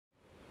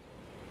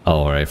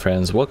Alright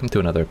friends, welcome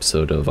to another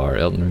episode of our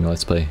Elden Ring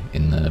Let's Play.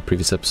 In the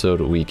previous episode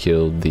we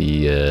killed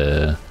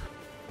the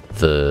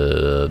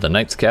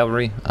Knight's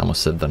Cavalry. I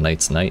almost said the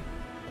Knight's Knight.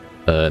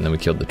 And then we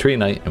killed the Tree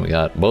Knight and we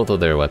got both of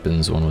their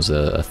weapons. One was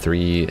a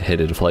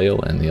three-headed flail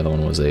and the other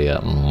one was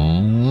a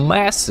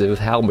massive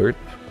halberd.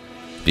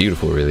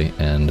 Beautiful really,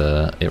 and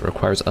it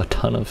requires a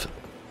ton of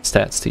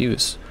stats to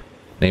use.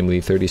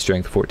 Namely 30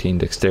 strength, 14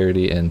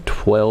 dexterity, and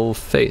 12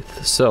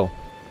 faith. So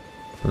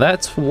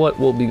that's what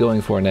we'll be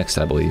going for next,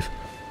 I believe.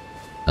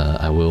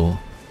 I will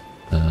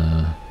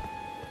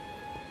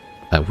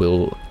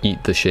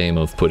eat the shame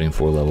of putting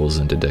 4 levels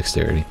into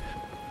dexterity,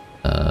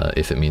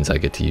 if it means I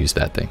get to use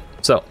that thing.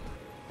 So,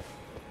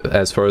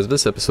 as far as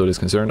this episode is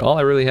concerned, all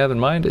I really have in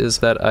mind is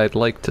that I'd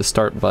like to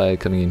start by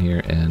coming in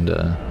here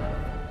and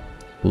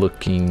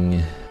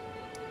looking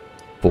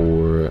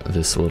for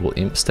this little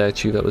imp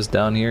statue that was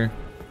down here.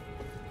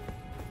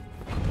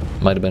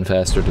 Might have been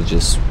faster to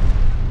just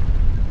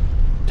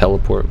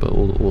teleport, but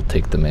we'll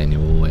take the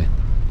manual way.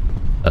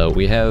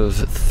 We have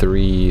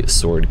 3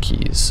 sword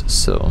keys,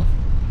 so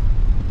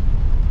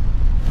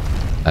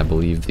I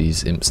believe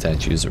these imp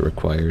statues are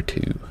required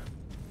to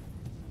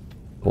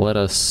let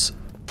us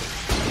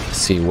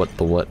see what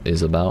the what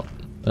is about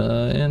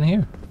in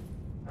here.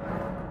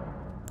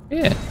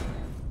 Yeah.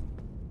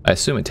 I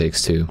assume it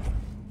takes 2.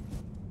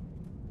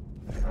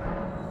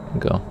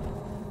 Go.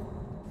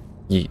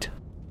 Yeet.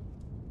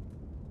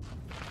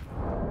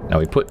 Now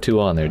we put 2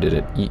 on there, did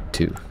it eat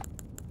 2?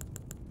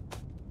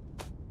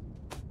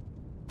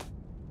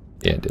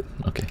 Yeah, it did.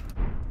 Okay.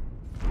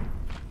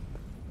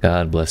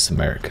 God bless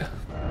America.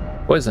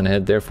 Poison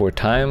ahead, therefore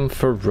time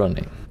for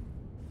running.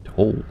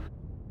 Oh.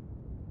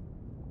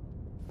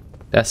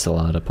 That's a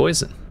lot of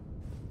poison.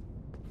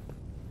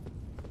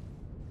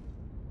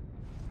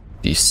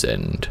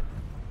 Descend.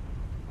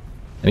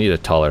 I need a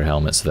taller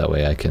helmet so that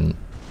way I can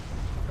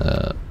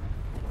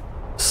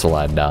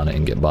slide down it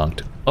and get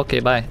bonked.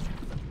 Okay, bye.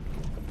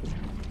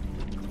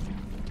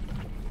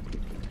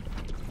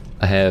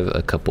 I have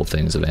a couple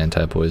things of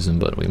anti-poison,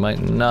 but we might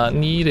not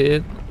need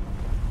it.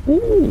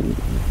 Ooh.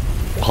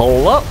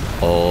 Hold up!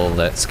 Oh,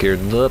 that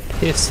scared the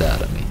piss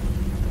out of me.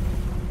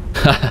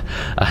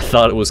 I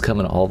thought it was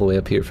coming all the way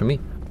up here for me.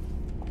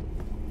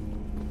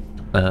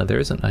 There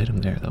is an item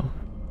there, though.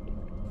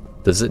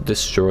 Does it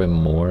destroy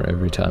more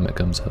every time it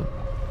comes up?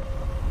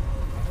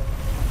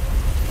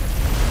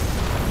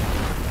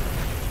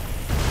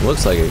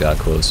 Looks like it got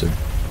closer.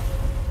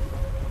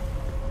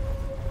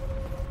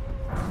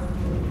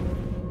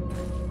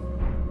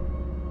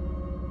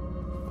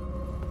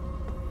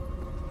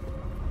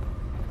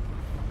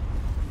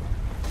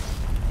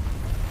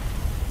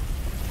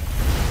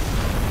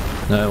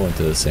 No, I went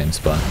to the same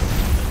spot.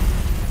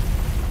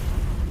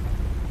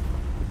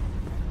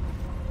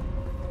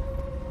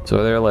 So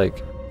are there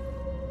like...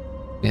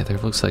 Yeah, there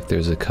looks like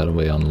there's a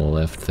cutaway on the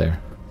left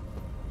there.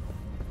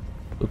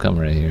 We'll come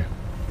right here.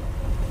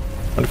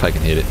 Wonder if I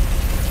can hit it.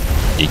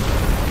 Eek.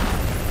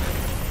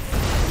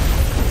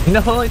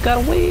 No, it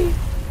got away!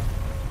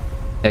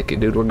 Heck it,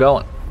 dude, we're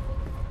going.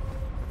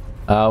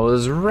 I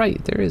was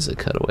right, there is a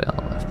cutaway on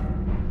the left.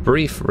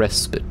 Brief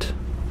respite. I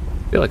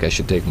feel like I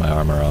should take my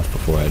armor off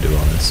before I do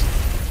all this.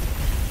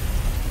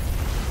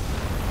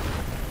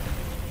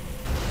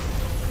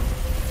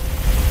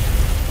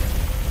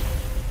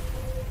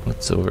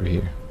 What's over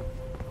here?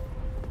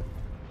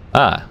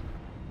 Ah!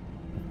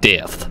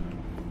 Death!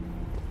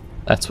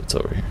 That's what's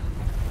over here.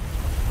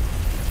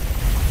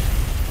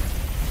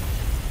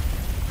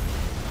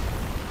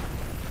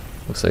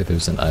 Looks like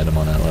there's an item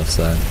on that left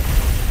side.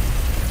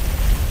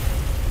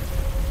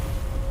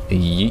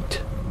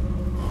 Yeet.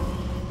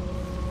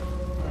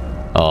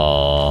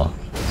 Aww.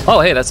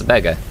 Oh, hey, that's a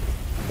bad guy.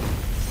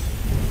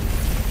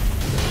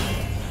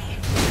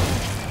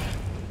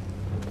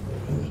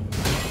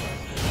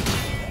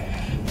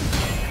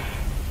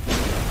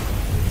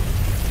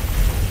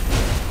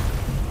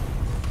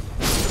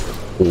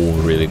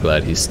 Oh, really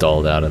glad he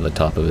stalled out at the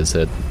top of his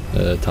head,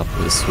 top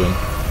of his swing.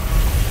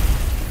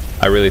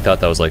 I really thought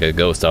that was like a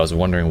ghost. I was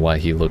wondering why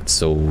he looked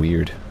so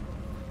weird.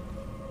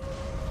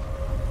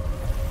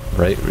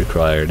 Right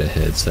required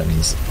ahead, so that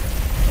means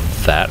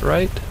that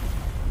right?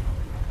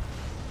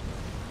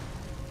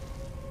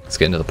 It's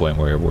getting to the point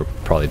where we're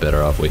probably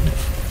better off waiting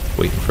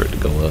for it to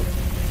go up.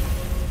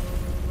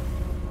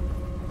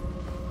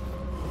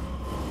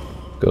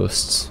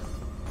 Ghosts.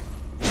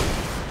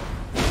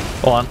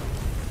 Go on.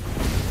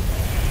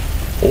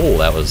 Oh,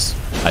 that was...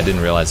 I didn't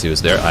realize he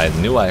was there. I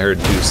knew I heard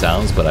 2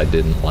 sounds, but I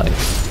didn't like...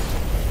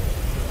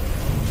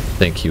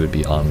 think he would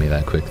be on me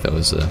that quick. That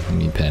was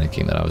me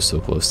panicking that I was so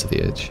close to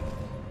the edge.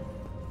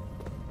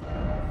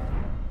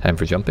 Time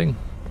for jumping.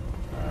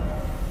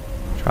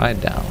 Try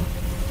down.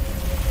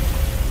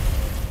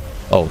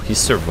 Oh, he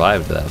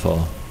survived that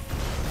fall.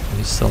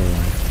 He's still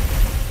alive.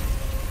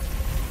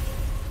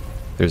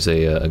 There's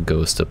a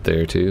ghost up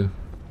there too.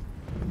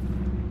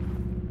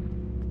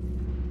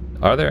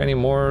 Are there any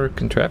more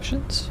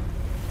contraptions?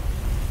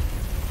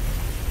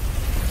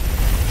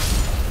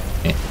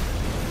 Eh.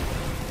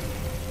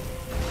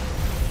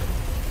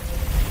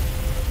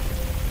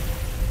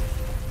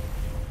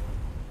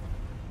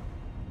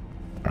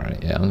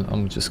 Yeah,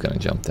 I'm just gonna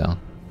jump down.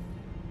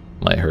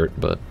 Might hurt,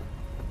 but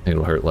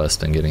it'll hurt less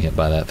than getting hit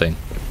by that thing.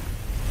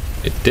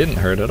 It didn't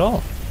hurt at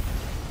all.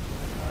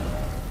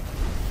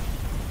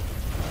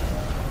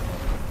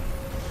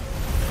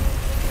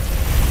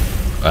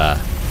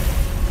 Ah,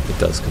 it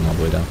does come all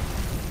the way down.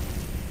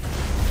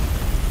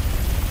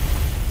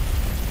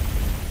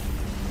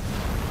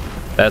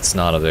 That's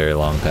not a very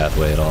long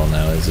pathway at all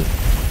now, is it?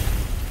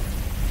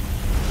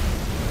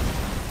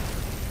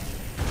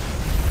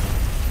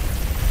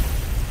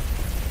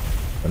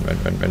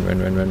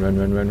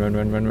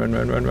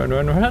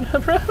 Run.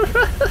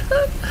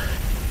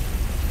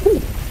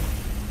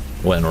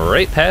 Went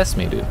right past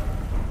me, dude.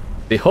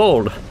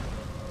 Behold,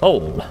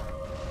 hole.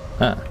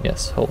 Ah,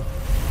 yes, hole.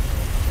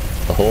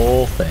 The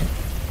whole thing.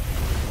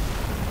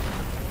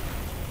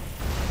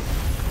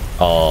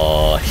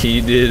 Oh,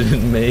 he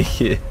didn't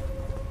make it.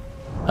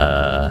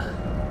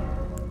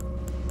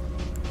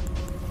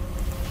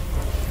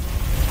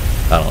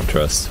 I don't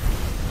trust.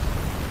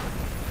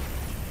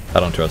 I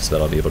don't trust that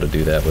I'll be able to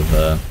do that with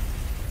the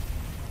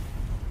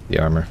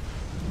armor.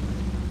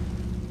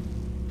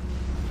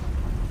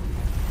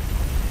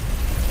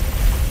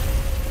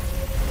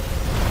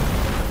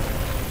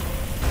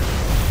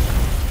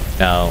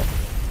 Now,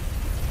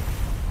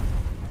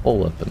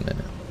 hold up a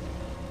minute.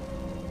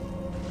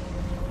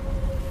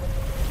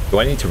 Do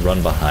I need to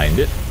run behind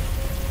it?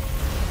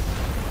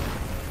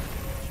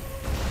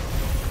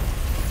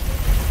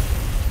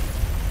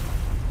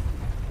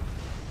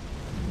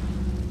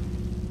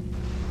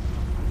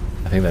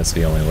 I think that's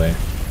the only way.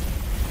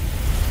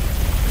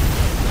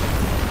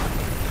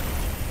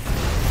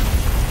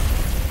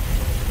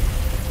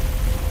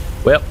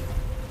 Well,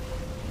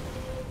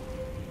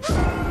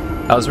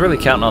 I was really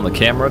counting on the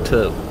camera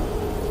to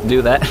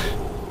do that.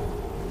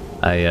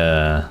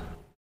 I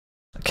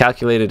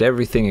calculated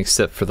everything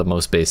except for the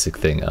most basic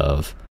thing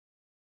of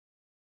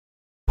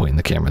pointing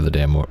the camera the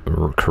damn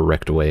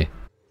correct way.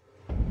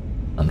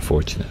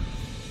 Unfortunate.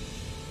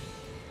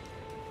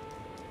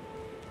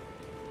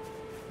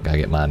 Gotta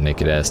get my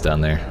naked ass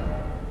down there.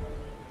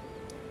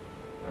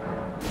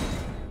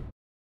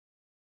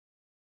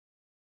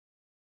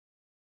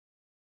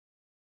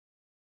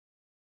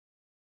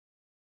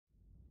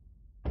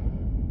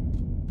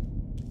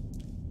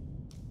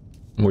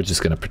 We're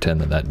just gonna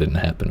pretend that that didn't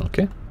happen,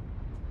 okay?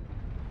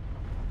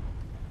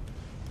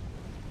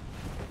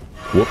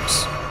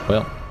 Whoops.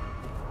 Well,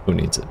 who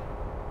needs it?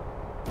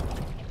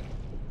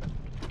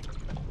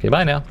 Okay,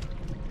 bye now.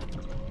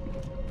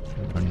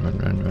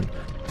 Run.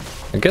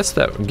 I guess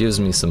that gives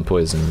me some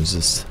poison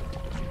resist.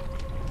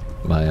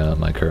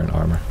 My current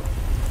armor.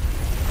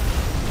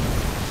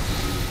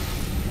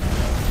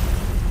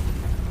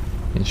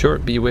 In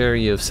short, be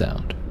wary of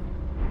sound.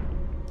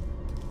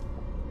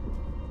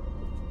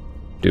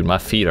 Dude, my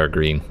feet are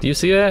green. Do you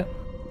see that?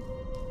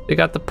 They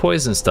got the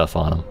poison stuff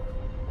on them.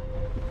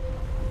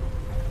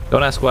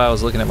 Don't ask why I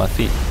was looking at my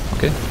feet,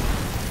 okay?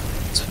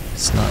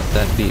 It's not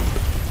that deep.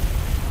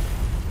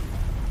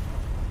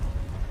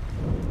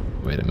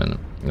 Wait a minute.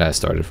 I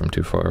started from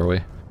too far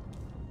away.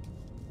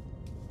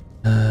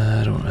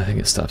 I think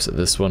it stops at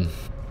this one.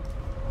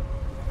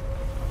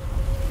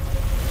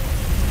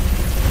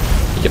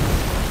 Yep.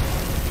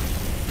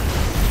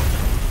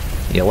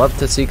 You love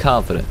to see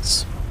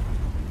confidence.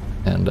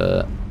 And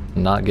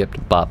not get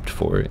bopped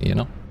for it, you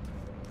know?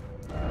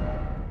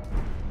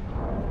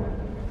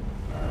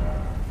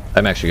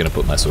 I'm actually gonna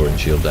put my sword and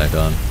shield back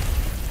on.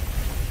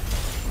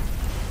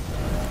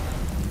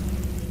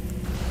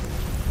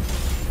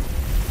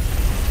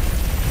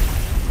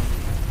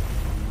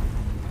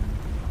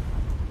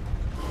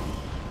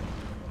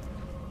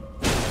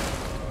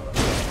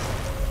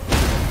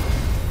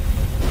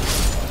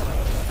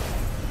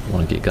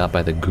 Wanna get got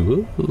by the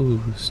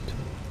ghost.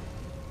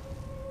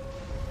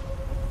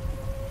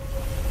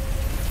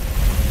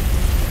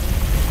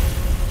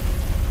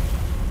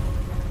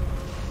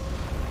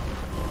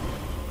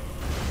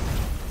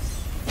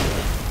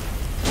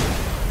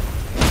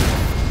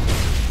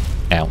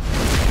 Ow.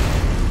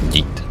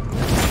 Yeet.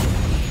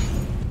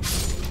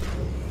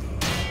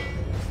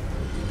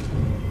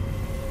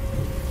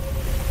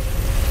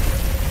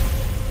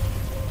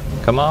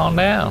 Come on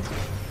down.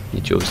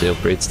 Get yourself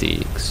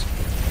breadsticks.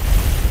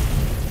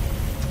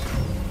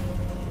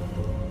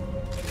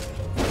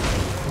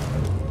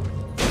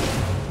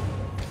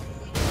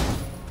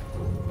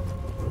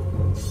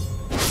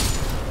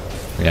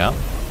 Yeah.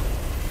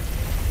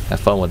 Have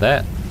fun with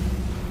that.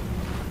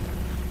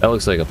 That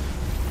looks like a...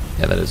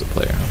 Yeah, that is a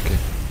player. Okay.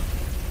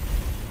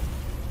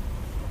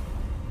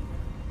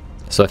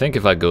 So I think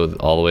if I go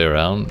all the way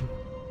around,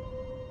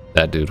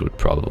 that dude would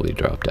probably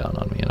drop down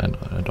on me, and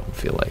I don't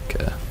feel like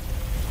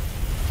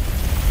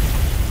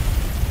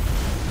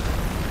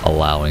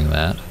allowing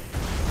that.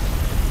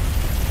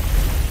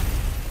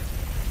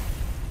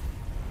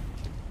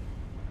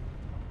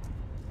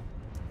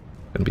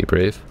 Gonna be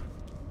brave.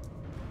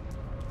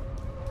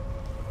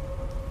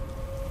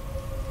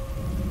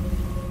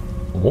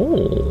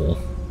 Oh.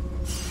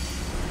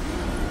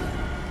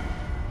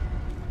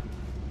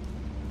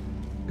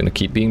 Gonna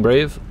keep being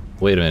brave?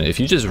 Wait a minute, if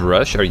you just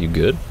rush, are you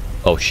good?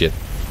 Oh shit.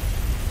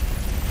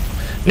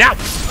 Now!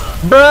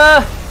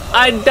 Bruh!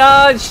 I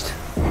dodged!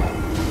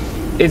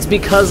 It's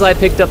because I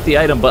picked up the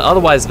item, but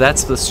otherwise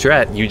that's the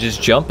strat. You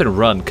just jump and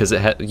run, because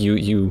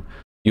you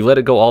let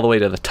it go all the way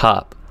to the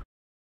top.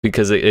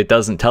 Because it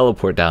doesn't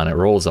teleport down, it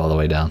rolls all the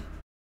way down.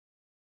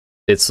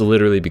 It's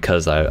literally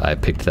because I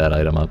picked that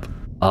item up.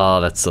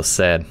 Oh, that's so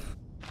sad.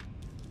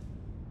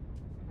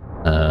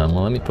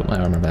 Well, let me put my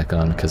armor back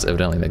on, because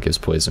evidently that gives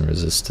poison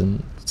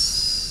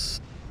resistance.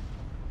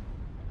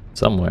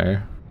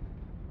 Somewhere.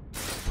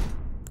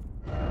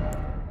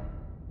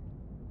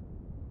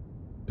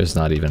 There's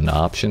not even an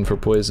option for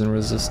poison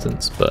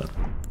resistance, but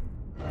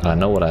I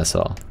know what I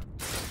saw.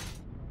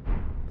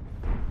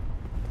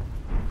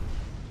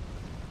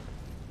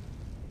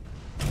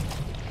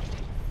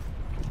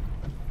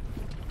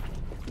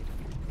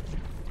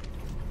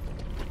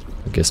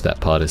 I guess that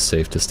pot is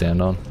safe to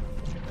stand on.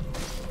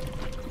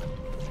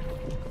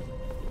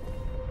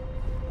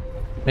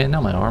 Man, now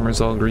my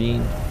armor's all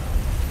green.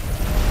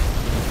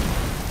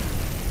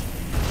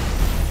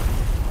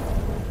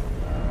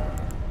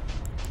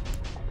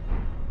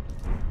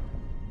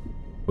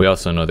 We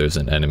also know there's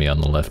an enemy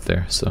on the left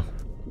there, so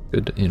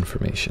good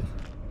information.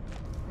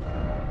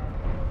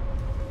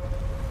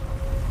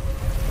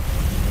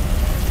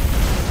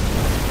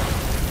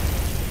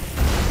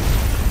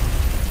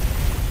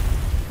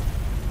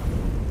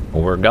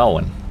 We're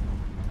going.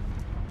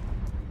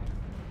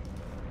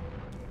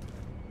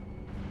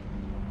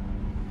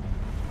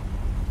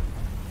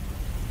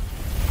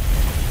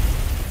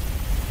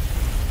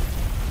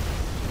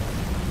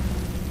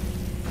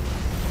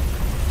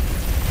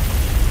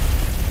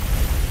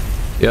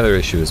 The other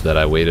issue is that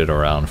I waited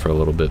around for a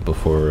little bit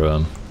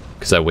before,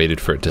 because I waited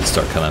for it to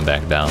start coming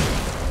back down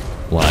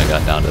when I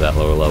got down to that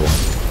lower level.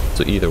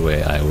 So either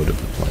way, I would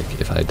have, like,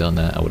 if I had done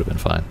that, I would have been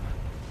fine.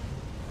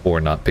 Or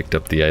not picked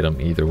up the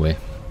item, either way.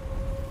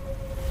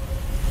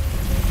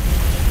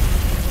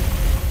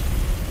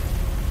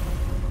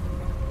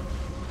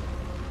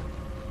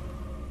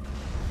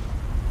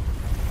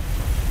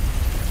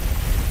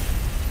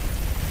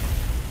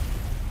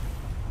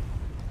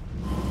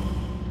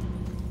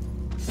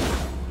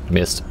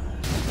 Missed.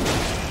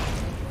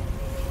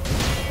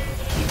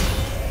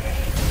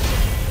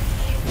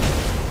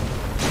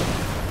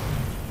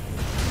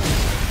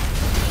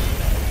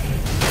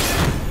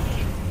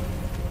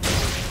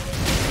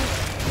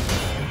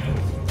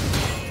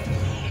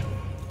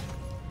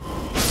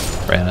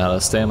 Ran out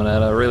of stamina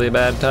at a really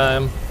bad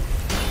time.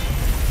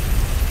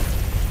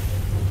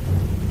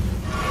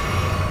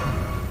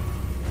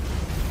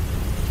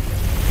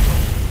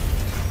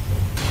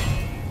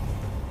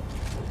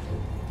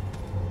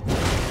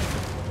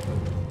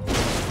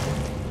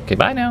 Okay,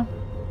 bye now.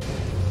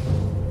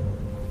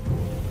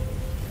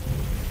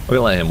 I'm gonna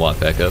let him walk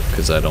back up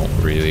because I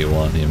don't really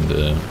want him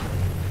to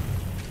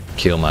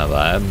kill my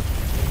vibe.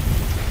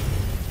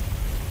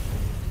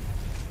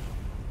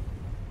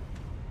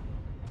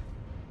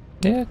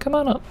 Yeah, come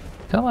on up.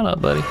 Come on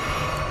up, buddy.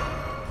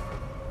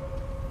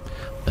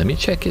 Let me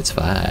check its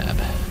vibe.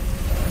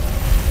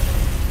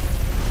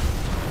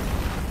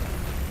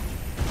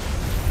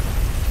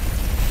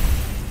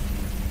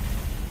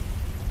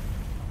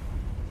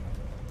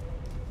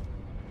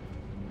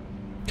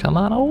 Come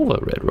on over,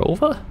 Red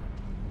Rover.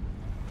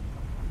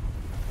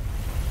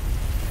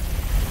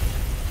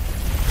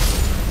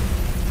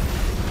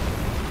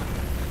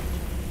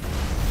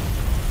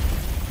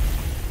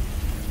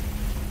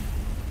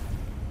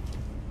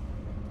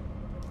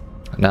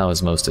 Now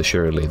is most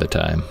assuredly the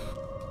time.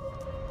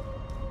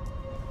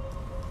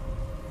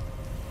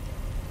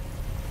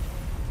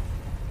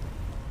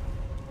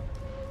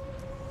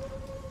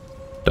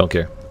 Don't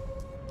care.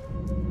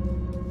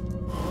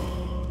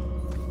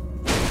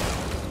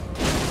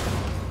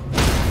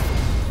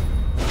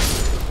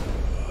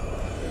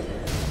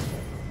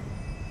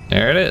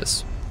 There it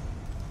is.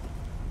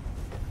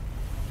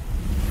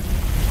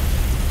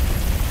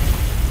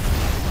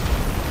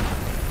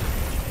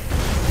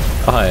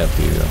 How high up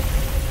do you go?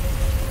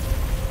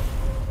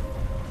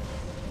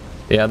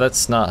 Yeah,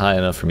 that's not high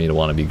enough for me to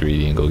want to be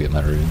greedy and go get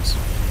my runes.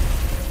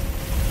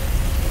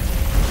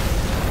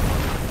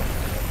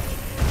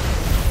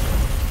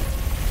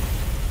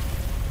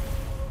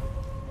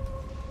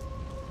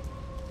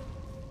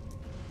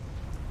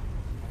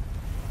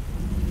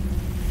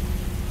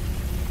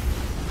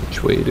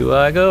 Which way do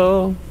I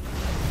go?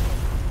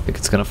 I think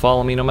it's gonna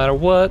follow me no matter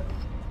what.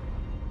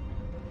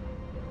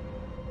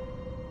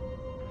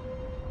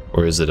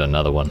 Or is it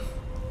another one?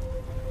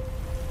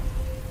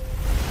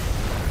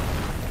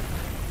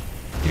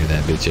 Hear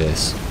that bitch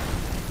ass.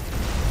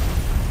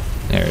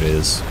 There it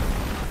is.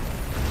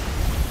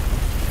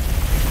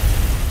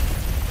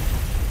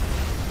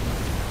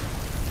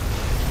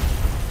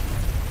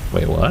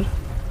 Wait, what?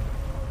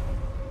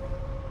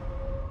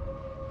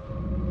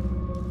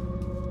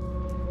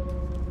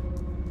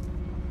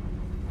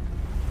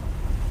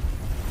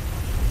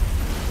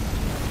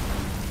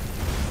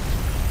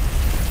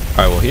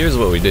 Alright, well here's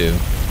what we do.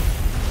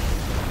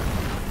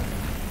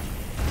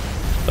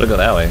 Gotta go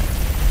that way.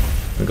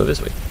 We'll go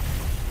this way.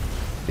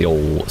 The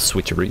old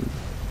switcheroo.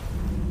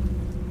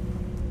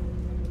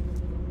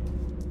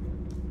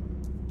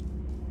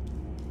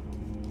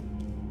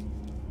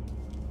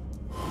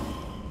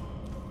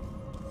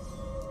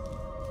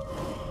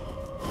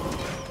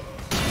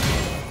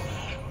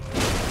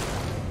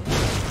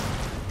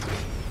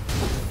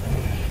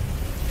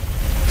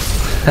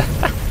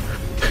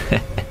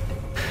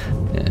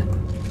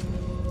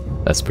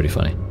 That's pretty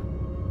funny.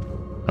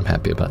 I'm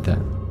happy about that.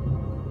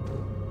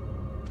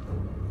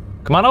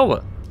 Come on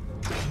over.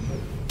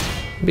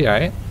 Be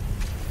alright.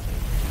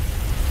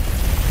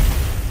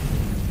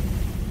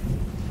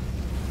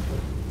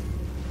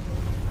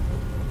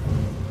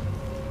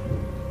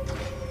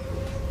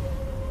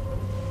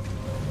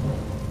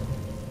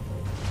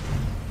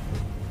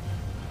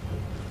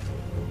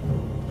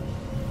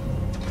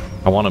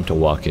 I want him to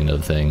walk into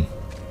the thing.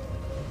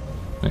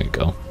 There you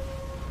go.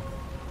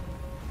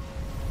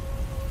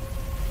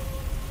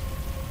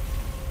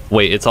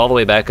 Wait, it's all the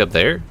way back up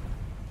there?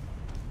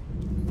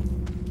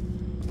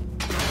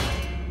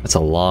 That's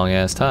a long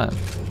ass time.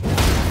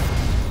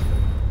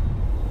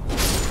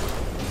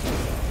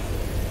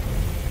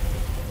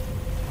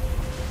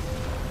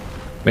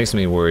 Makes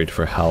me worried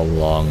for how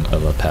long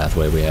of a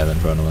pathway we have in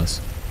front of us.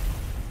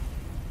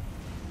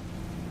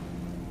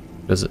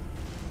 Does it?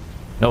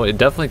 No, it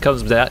definitely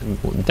comes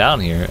down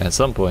here at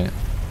some point.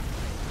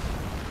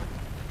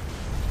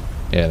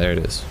 Yeah, there it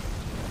is.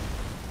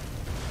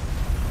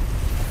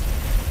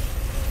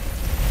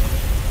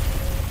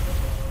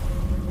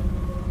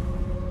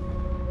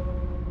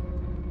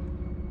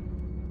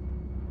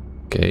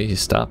 Okay, he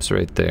stops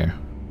right there.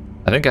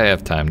 I think I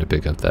have time to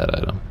pick up that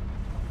item.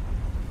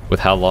 With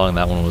how long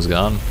that one was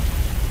gone.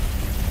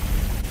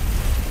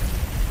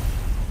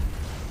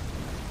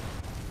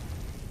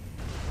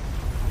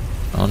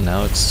 Oh,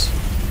 now it's...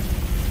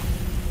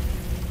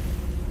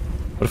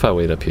 What if I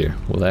wait up here?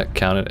 Will that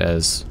count it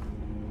as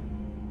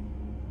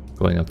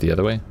going up the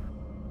other way?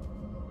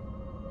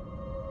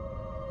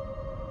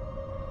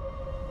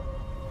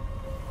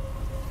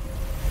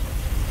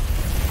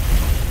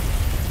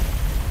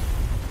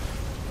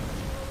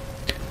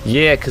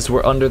 Yeah, because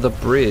we're under the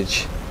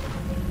bridge.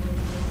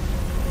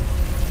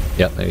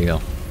 Yep, there you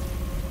go.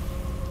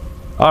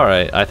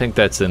 Alright, I think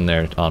that's in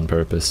there on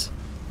purpose.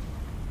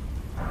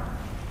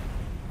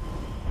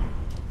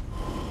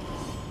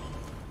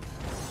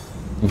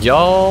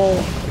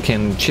 Y'all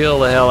can chill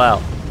the hell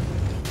out.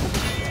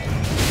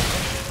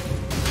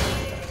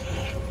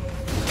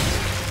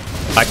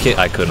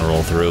 I couldn't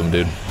roll through them,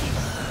 dude.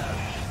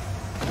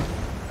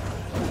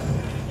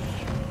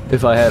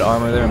 If I had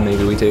armor there,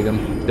 maybe we take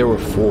them. There were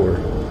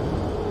 4.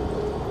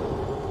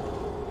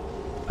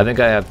 I think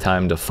I have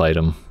time to fight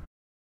them.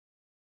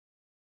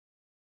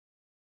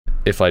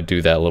 If I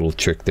do that little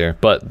trick there.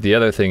 But the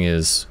other thing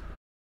is,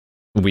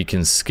 we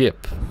can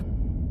skip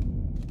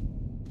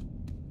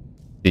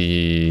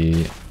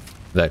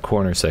that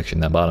corner section,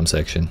 that bottom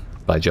section,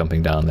 by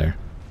jumping down there.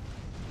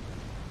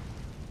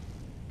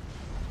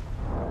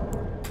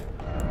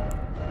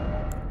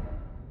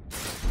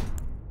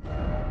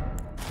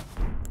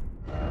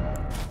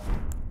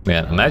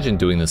 Man, imagine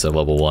doing this at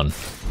level 1.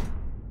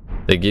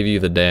 They give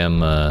you the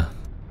damn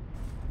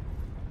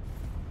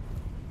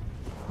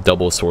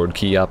double sword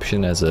key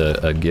option as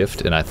a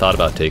gift, and I thought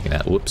about taking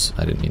that. Whoops,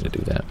 I didn't mean to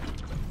do that.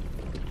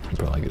 I'm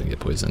probably gonna get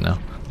poisoned now.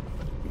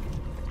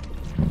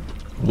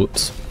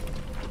 Whoops.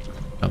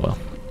 Oh well.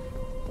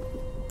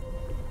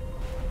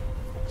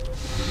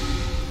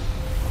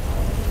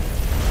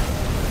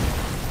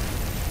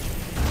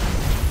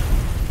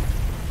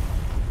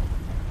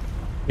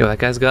 Yo, that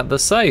guy's got the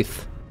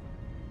scythe.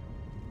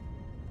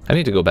 I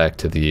need to go back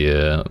to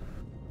the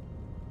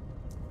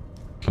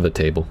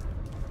table.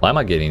 Why am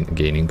I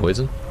gaining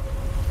poison?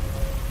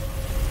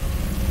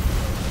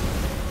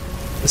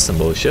 This is some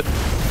bullshit.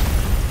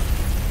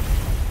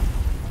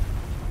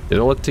 Did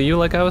it look to you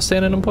like I was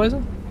standing in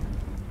poison?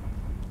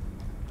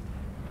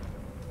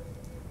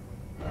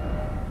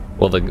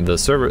 Well, the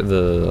server,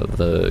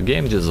 the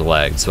game just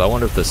lagged, so I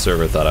wonder if the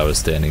server thought I was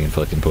standing in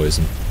fucking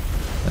poison,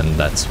 and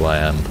that's why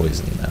I'm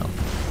poisoned now.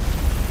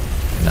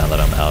 Now that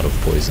I'm out of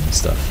poison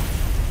stuff.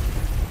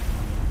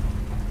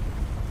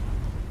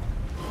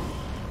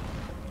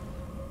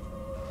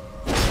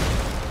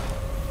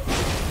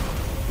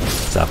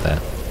 Stop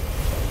that.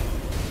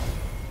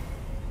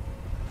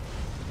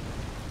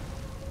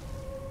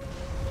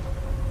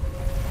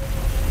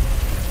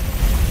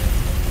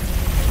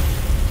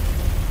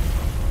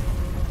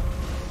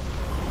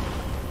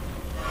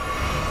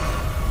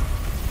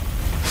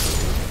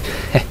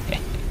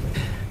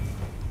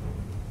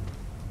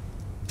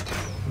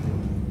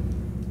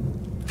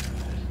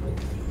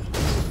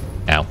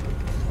 Ow.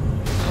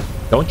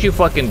 Don't you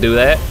fucking do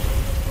that,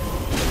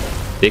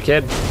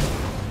 dickhead.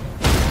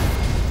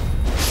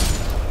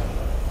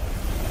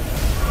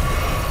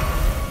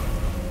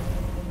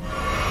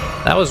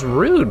 That was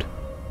rude.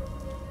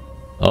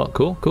 Oh,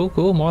 cool, cool,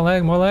 cool. More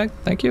lag, more lag.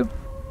 Thank you.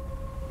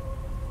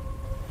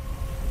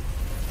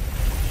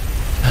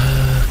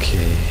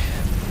 Okay.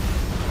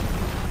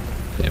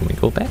 Then we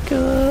go back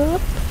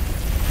up.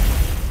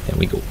 Then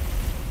we go.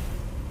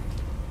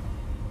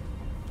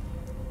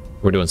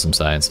 We're doing some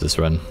science this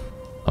run.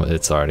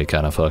 It's already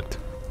kind of fucked.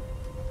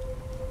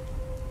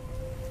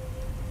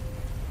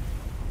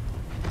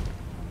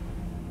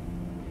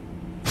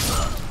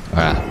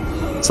 Ah.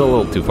 It's a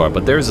little too far,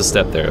 but there's a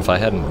step there. If I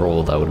hadn't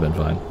rolled, I would have been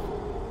fine.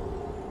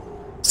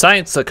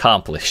 Science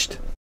accomplished.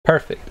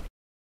 Perfect.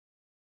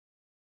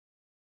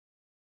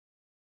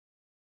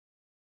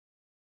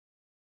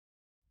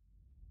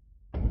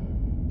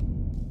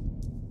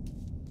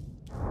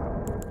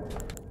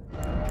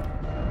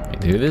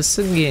 Do this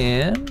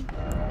again.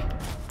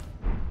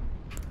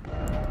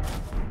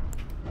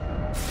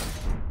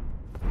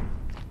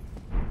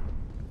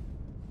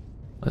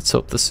 Let's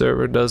hope the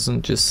server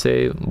doesn't just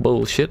say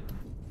bullshit.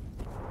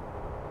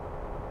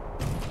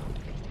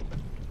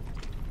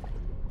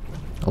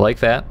 Like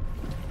that.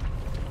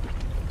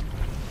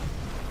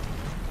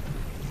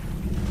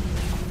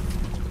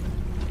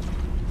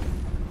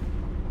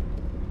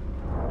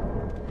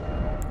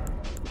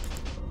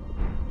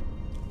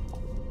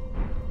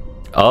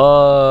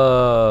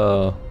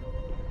 Oh.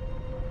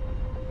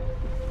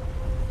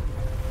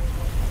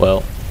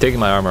 Well, taking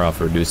my armor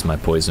off reduced my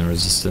poison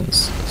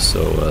resistance,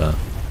 so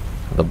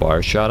the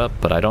bar shot up,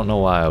 but I don't know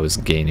why I was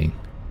gaining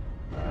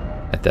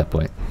at that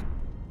point.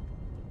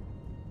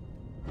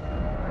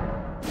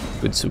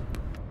 Good soup.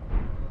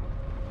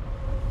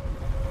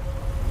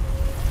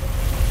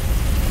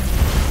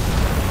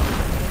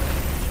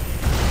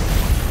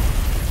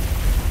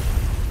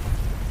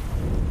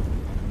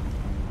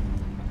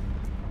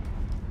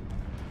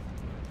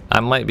 I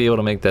might be able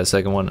to make that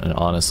second one, and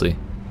honestly,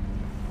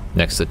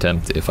 next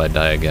attempt, if I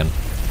die again,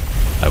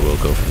 I will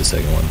go for the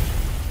second one.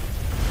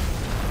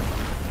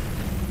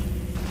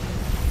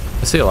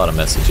 I see a lot of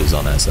messages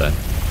on that side.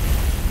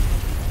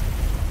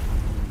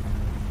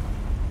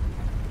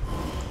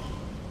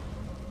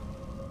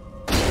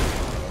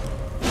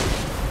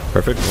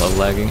 Perfect, love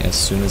lagging as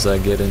soon as I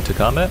get into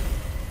combat.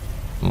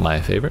 My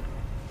favorite.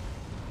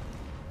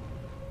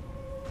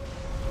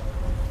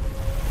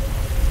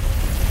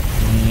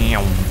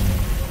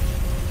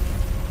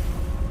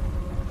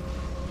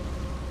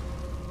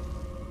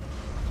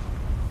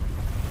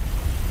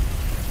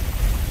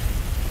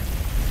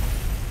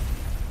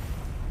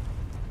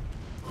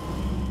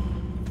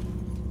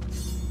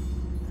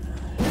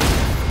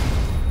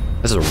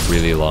 This is a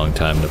really long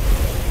time to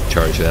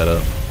charge that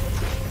up,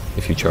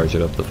 if you charge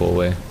it up the full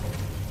way.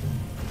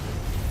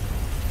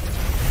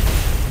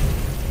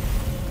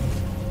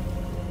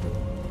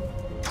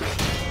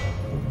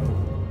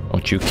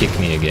 Don't you kick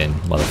me again,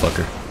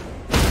 motherfucker.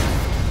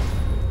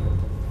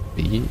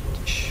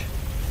 Bitch.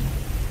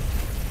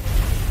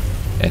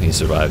 And he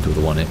survived with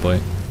a 1 hit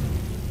point.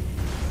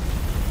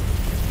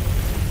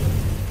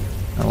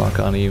 I'll lock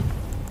onto you.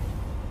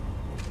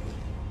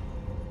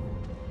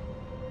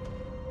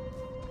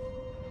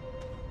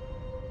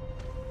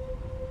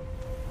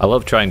 I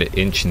love trying to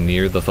inch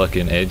near the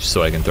fucking edge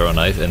so I can throw a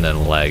knife and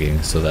then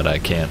lagging so that I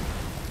can't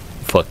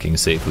fucking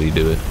safely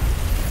do it.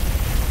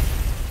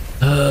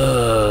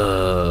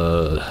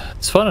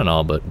 It's fun and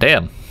all, but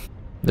damn,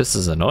 this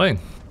is annoying.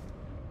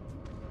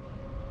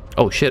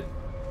 Oh shit.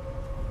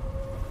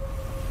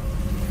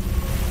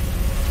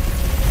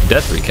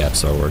 Death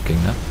recaps are working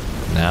now.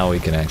 Now we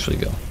can actually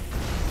go.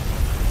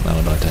 I'm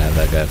about to have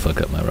that guy fuck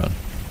up my run.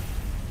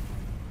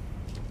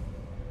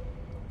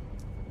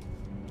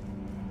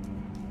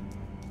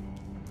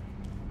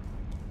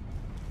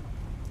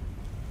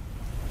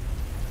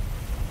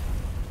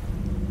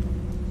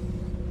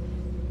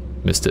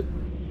 Missed it.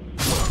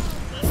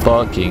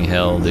 Fucking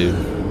hell, dude.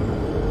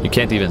 You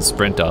can't even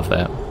sprint off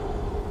that.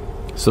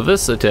 So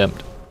this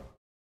attempt,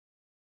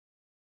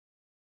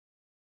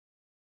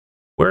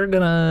 we're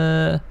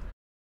gonna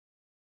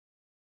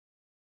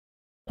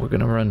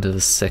run to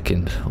the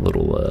second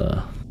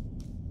little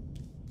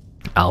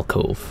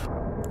alcove.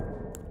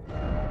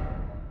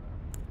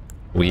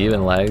 We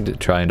even lagged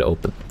trying to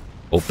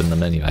open the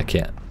menu. I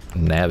can't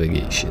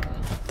navigate shit.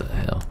 What the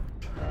hell?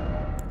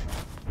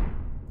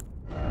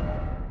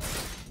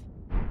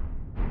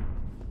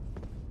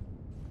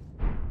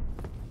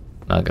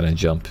 Not gonna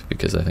jump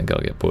because I think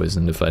I'll get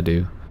poisoned if I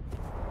do.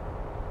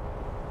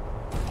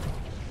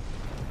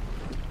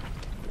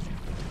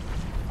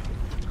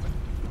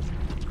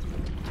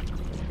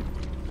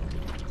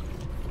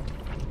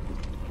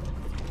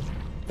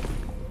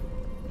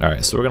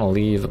 Alright, so we're gonna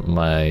leave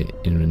my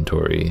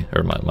inventory,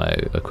 or my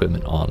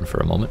equipment on for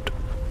a moment.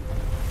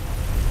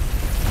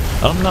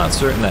 I'm not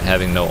certain that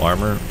having no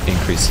armor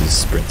increases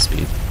sprint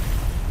speed.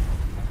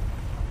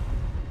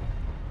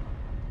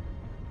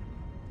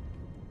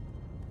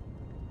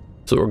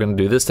 So what we're going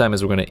to do this time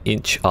is we're going to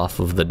inch off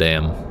of the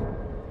damn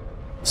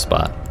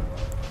spot.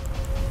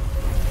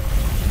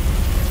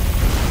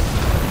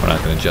 We're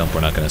not going to jump,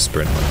 we're not going to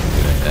sprint, we're not going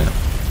to do anything.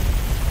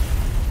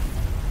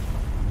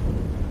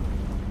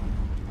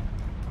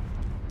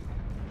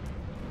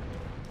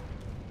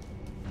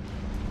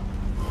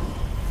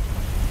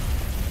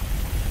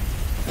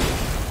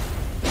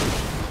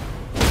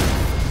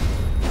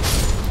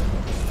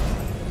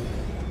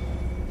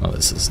 Oh,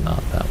 this is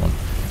not that one.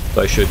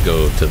 So I should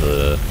go to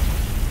the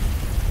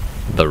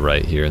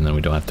right here, and then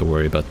we don't have to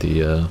worry about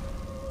the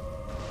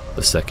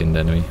second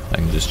enemy. I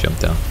can just jump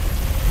down.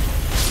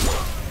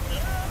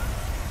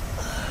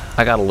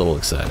 I got a little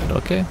excited,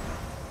 okay?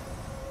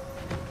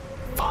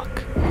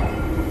 Fuck.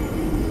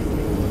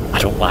 I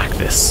don't like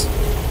this.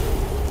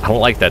 I don't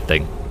like that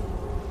thing.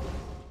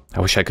 I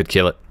wish I could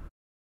kill it.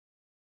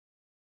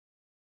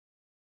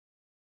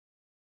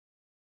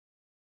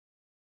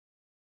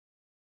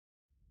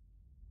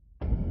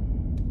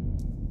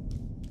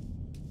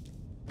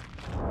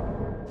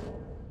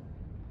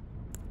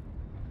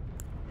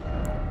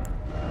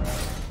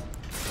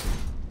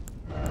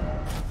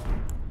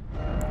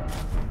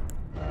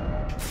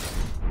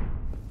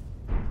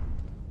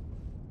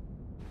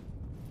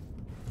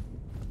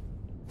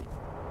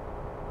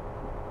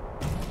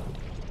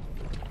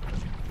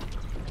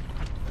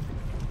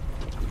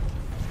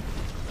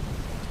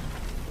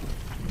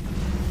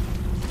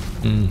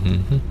 Yeah,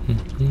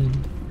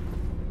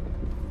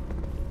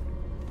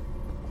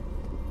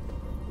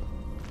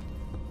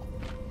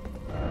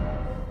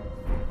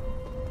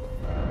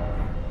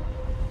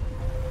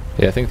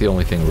 I think the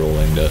only thing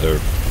rolling or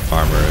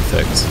armor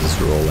affects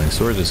is rolling,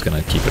 so we're just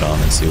gonna keep it on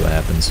and see what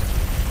happens.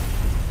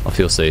 I'll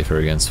feel safer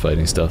against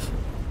fighting stuff.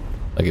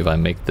 Like if I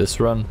make this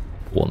run,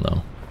 we'll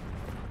know.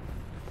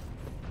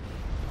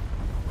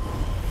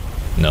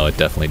 No, it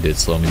definitely did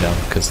slow me down,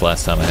 because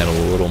last time I had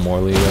a little more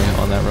leeway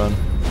on that run.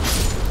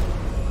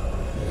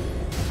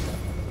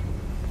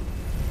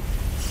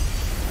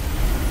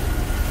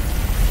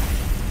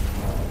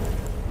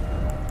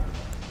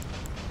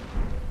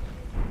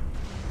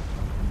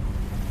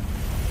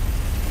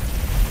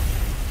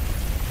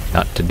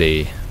 Not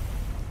today.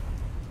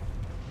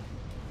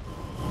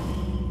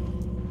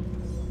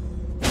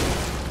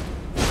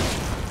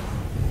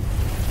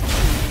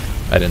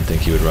 I didn't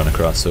think he would run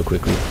across so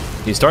quickly.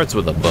 He starts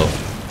with a bow.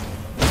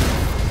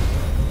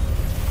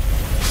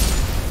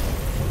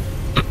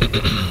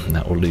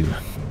 That will do.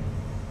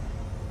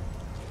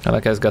 Oh,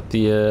 that guy's got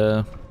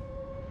the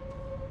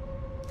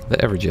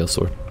Everjail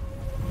sword.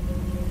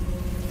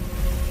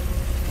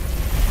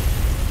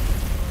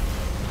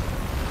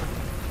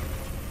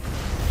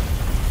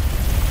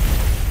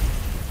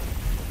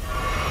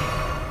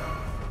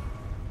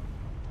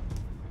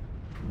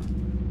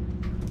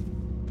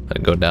 Let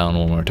it go down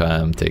one more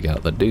time, take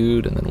out the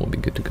dude, and then we'll be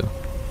good to go.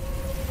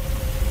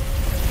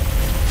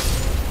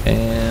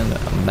 And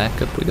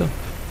back up we go.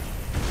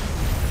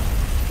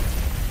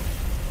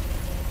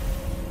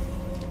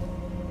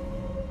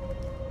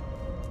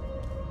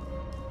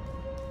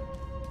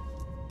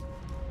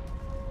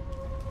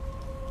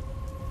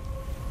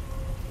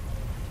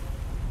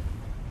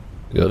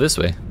 Go this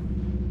way.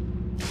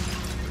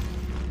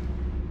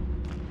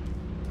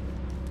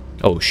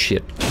 Oh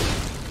shit.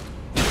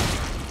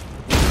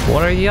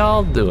 What are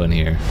y'all doing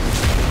here?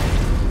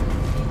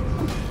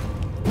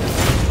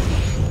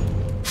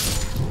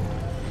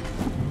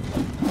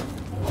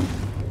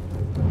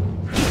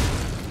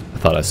 I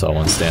thought I saw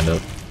one stand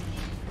up.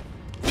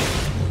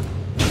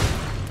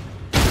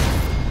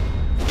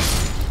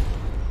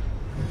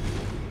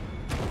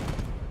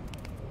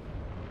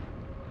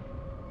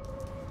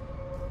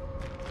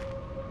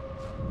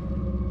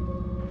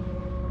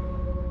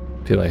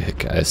 I feel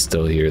like I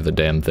still hear the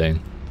damn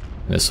thing.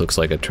 This looks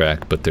like a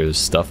track, but there's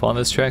stuff on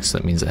this track, so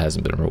that means it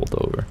hasn't been rolled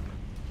over.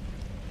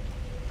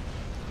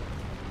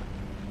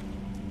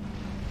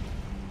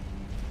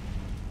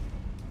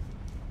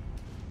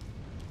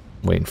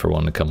 Waiting for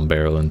one to come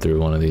barreling through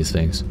one of these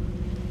things.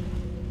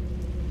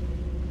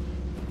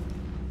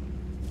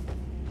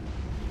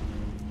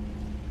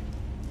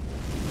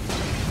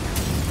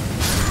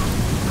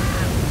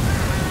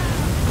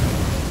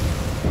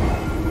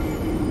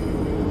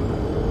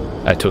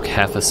 I took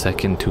half a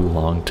second too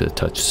long to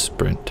touch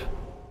sprint.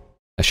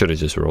 I should have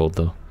just rolled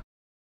though.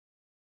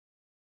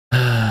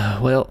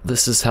 Well,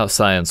 this is how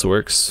science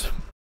works.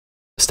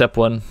 Step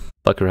 1,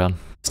 fuck around.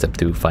 Step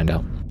 2, find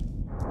out.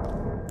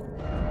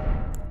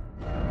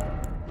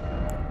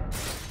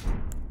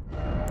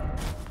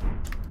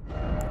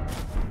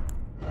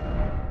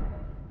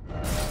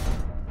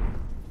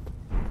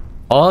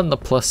 On the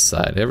plus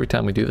side, every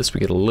time we do this, we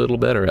get a little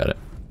better at it.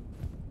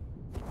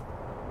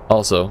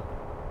 Also,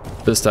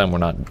 this time we're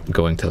not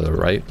going to the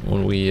right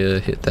when we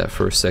hit that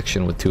first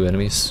section with 2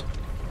 enemies.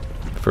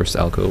 First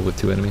alcove with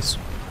 2 enemies.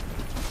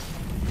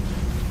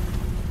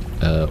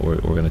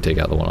 We're going to take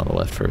out the one on the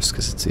left first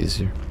because it's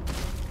easier.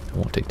 It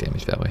won't take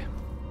damage that way.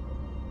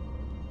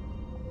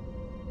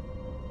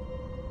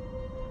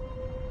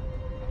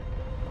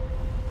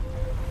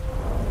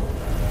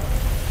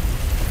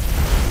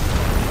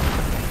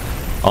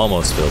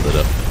 Almost filled it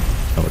up.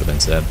 That would have been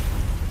sad.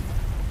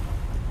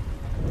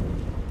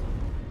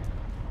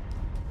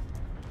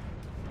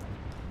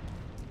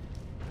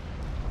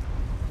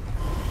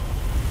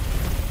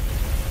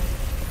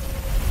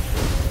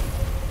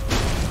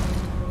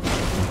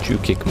 You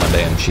kick my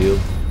damn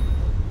shield.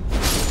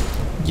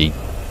 Yeet.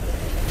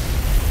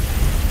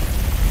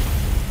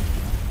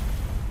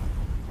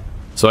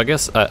 So I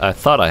guess I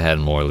thought I had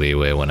more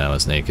leeway when I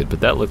was naked,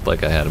 but that looked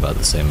like I had about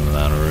the same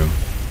amount of room.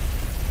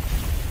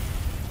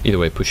 Either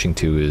way, pushing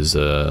 2 is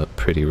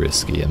pretty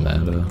risky in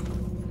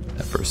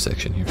that first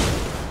section here.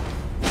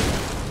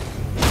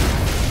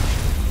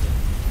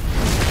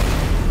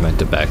 I meant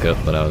to back up,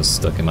 but I was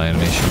stuck in my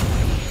animation.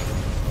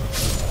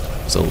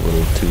 It's a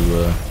little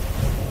too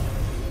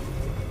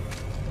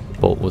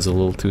bolt was a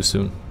little too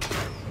soon.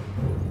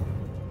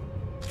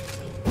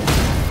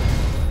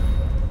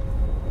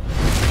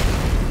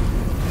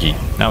 Yeet.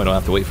 Now we don't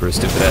have to wait for a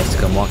stupid ass to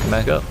come walking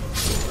back up.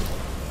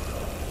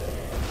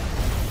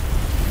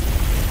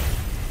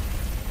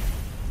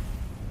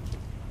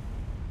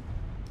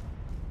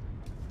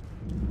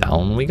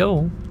 Down we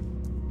go.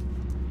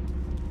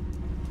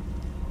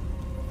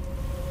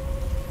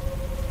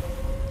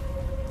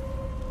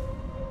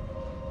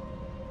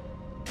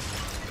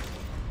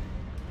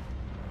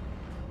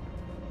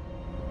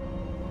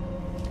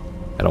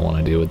 I don't want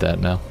to deal with that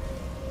now.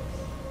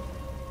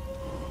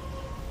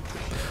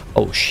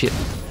 Oh shit.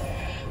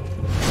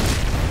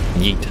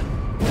 Yeet.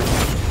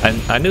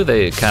 I knew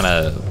they kind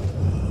of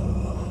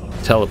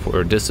teleport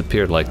or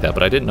disappeared like that,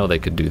 but I didn't know they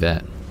could do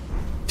that.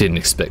 Didn't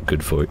expect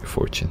good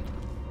fortune.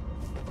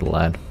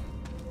 Lad.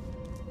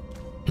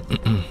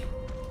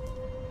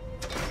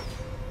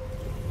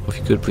 If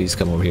you could please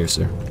come over here,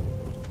 sir.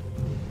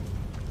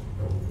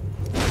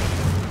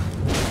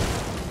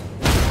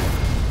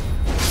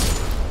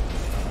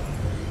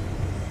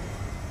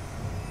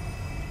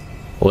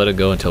 We'll let it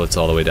go until it's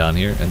all the way down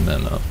here, and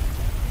then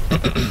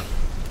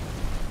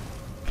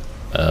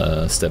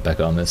step back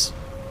on this.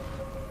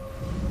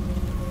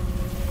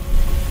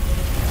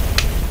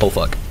 Oh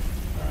fuck.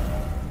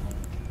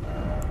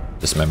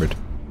 Dismembered.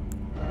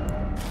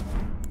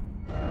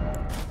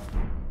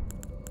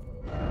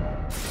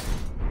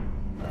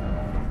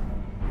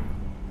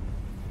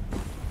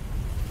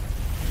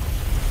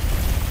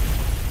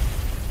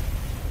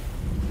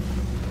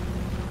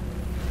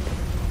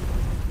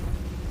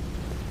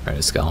 Alright,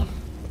 it's gone.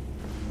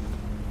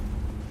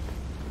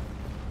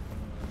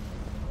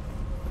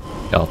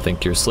 Y'all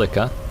think you're slick,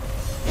 huh?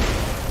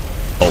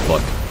 Oh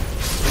fuck.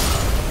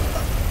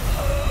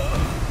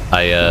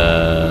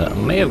 I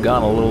may have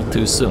gone a little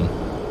too soon.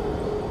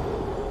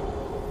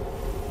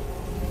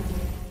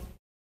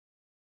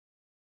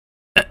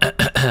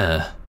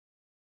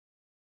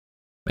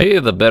 Maybe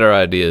the better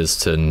idea is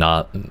to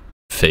not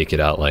fake it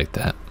out like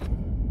that.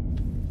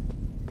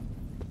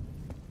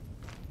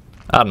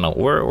 I don't know.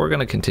 We're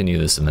gonna continue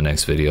this in the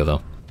next video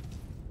though.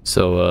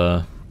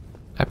 So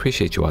I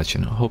appreciate you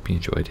watching. I hope you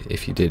enjoyed.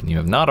 If you did and you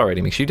have not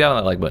already, make sure you download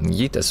that like button,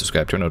 yeet that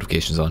subscribe, turn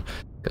notifications on.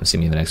 Come see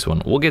me in the next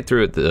one. We'll get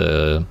through it.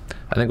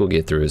 I think we'll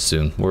get through it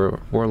soon. We're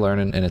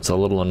learning, and it's a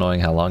little annoying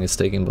how long it's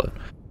taking, but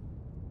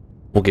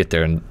we'll get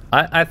there. And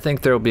I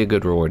think there will be a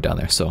good reward down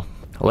there. So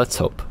let's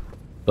hope.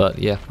 But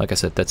yeah, like I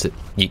said, that's it.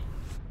 Yeet.